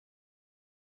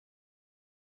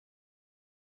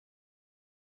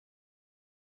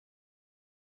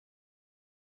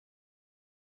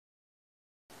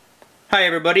Hi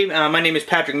everybody, my name is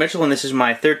Patrick Mitchell and this is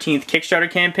my 13th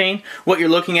Kickstarter campaign. What you're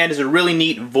looking at is a really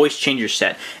neat voice changer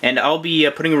set, and I'll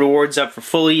be putting rewards up for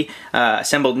fully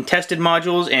assembled and tested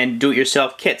modules and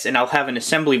do-it-yourself kits, and I'll have an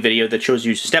assembly video that shows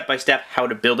you step-by-step how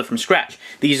to build it from scratch.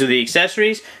 These are the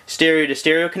accessories: stereo to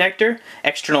stereo connector,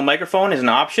 external microphone is an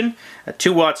option, a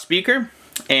 2-watt speaker,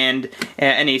 and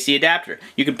an AC adapter.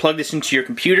 You can plug this into your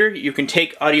computer. You can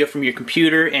take audio from your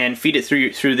computer and feed it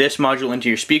through this module into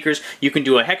your speakers. You can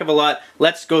do a heck of a lot.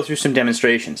 Let's go through some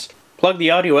demonstrations. Plug the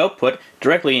audio output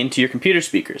directly into your computer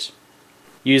speakers.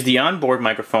 Use the onboard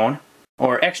microphone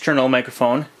or external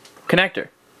microphone connector.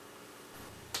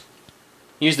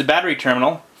 Use the battery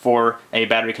terminal for a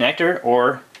battery connector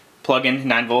or plug in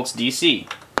 9 volts DC.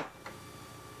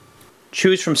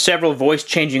 Choose from several voice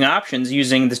changing options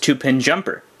using the 2-pin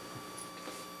jumper.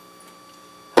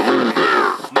 Hello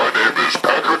there, my name is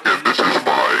Patrick and this is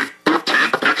my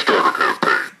 13th Kickstarter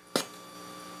campaign.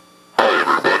 Hi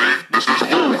everybody, this is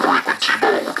low frequency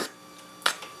mode.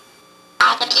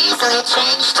 I can easily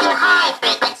change to high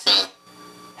frequency.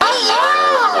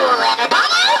 Hello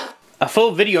everybody! A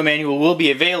full video manual will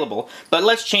be available, but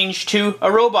let's change to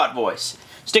a robot voice.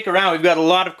 Stick around, we've got a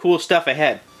lot of cool stuff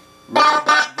ahead.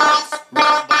 Robot voice,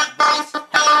 robot voice.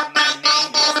 Hello, my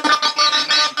name is Patrick and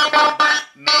I'm a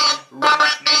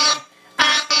robot man. I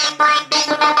am one big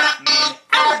robot man.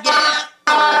 Oh yeah,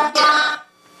 oh yeah.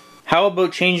 How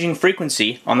about changing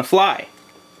frequency on the fly?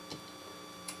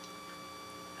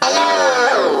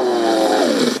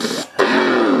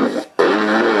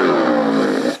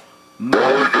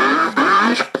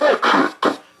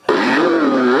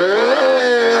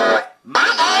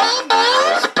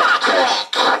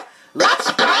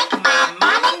 Let's prank my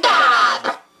mom and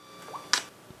dad!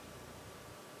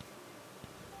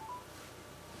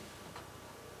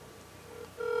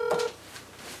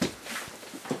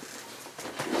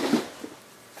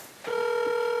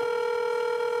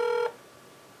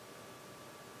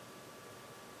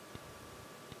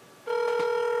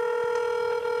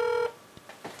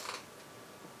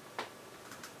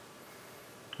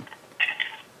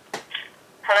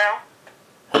 Hello?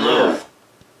 Hello.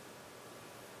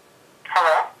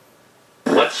 Hello?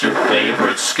 What's your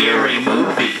favorite scary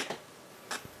movie?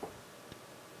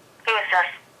 Who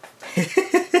is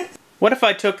this? What if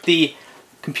I took the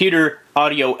computer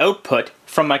audio output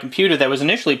from my computer that was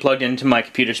initially plugged into my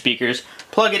computer speakers,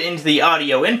 plug it into the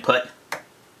audio input,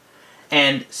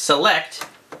 and select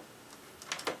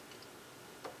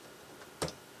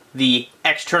the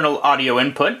external audio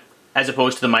input as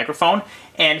opposed to the microphone,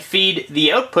 and feed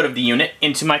the output of the unit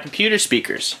into my computer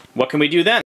speakers? What can we do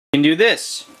then? We can do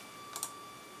this.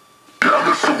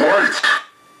 Yeah, Mr. White.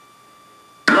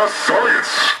 Yes,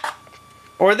 science.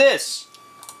 Or this.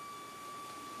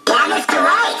 Yeah, Mr.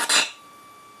 White!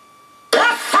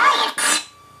 Yes, science!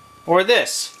 Or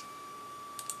this.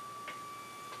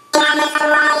 Yeah, Mr.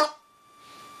 White!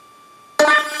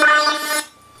 Yes, science!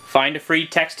 Find a free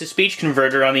text-to-speech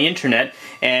converter on the internet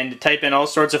and type in all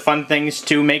sorts of fun things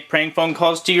to make prank phone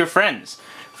calls to your friends.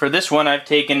 For this one, I've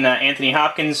taken Anthony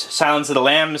Hopkins' Silence of the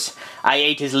Lambs. I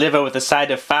ate his liver with a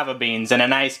side of fava beans and a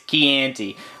nice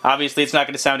Chianti. Obviously, it's not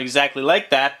going to sound exactly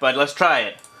like that, but let's try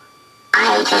it.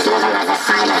 I ate his liver with a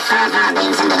side of fava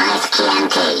beans and a nice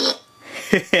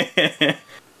Chianti.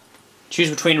 Choose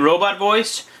between robot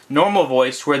voice, normal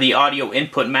voice, where the audio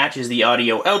input matches the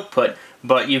audio output,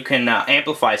 but you can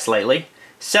amplify slightly.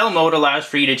 Cell mode allows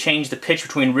for you to change the pitch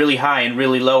between really high and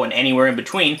really low and anywhere in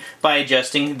between by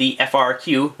adjusting the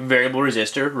FRQ variable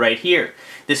resistor right here.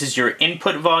 This is your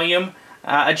input volume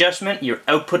adjustment, your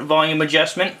output volume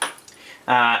adjustment.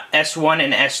 S1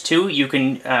 and S2, you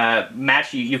can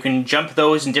match. You can jump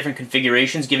those in different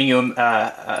configurations, giving you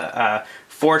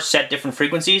 4 set different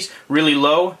frequencies: really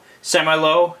low,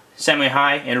 semi-low,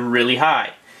 semi-high, and really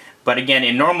high. But again,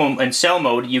 in cell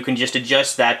mode, you can just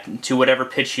adjust that to whatever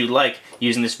pitch you like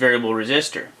using this variable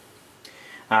resistor.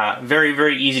 Very,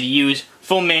 very easy to use.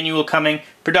 Full manual coming,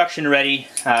 production ready.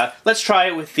 Let's try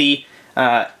it with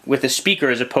the speaker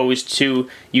as opposed to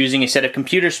using a set of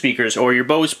computer speakers or your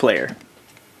Bose player.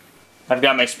 I've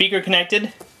got my speaker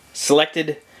connected,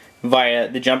 selected via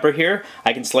the jumper here.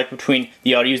 I can select between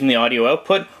using the audio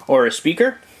output or a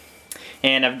speaker,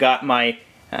 and I've got my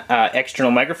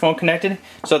external microphone connected.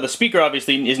 So the speaker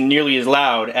obviously isn't nearly as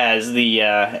loud as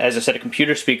as a set of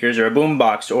computer speakers or a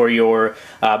boombox or your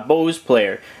Bose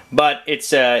player, but it's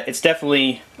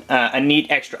definitely a neat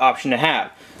extra option to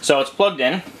have. So it's plugged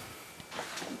in.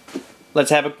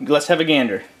 Let's have a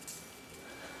gander.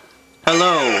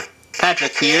 Hello,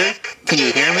 Patrick here. Can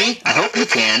you hear me? I hope you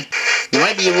can. You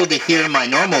might be able to hear my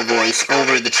normal voice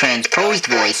over the transposed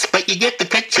voice, but you get the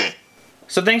picture.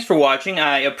 So thanks for watching.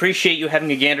 I appreciate you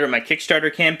having a gander at my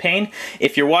Kickstarter campaign.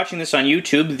 If you're watching this on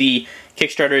YouTube, the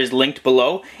Kickstarter is linked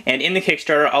below, and in the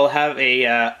Kickstarter I'll have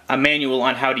a manual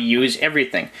on how to use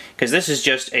everything, because this is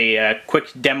just a quick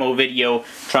demo video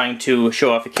trying to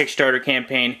show off a Kickstarter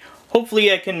campaign. Hopefully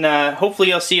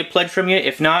hopefully I'll see a pledge from you.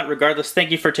 If not, regardless,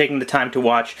 thank you for taking the time to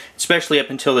watch, especially up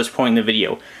until this point in the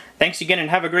video. Thanks again and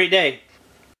have a great day.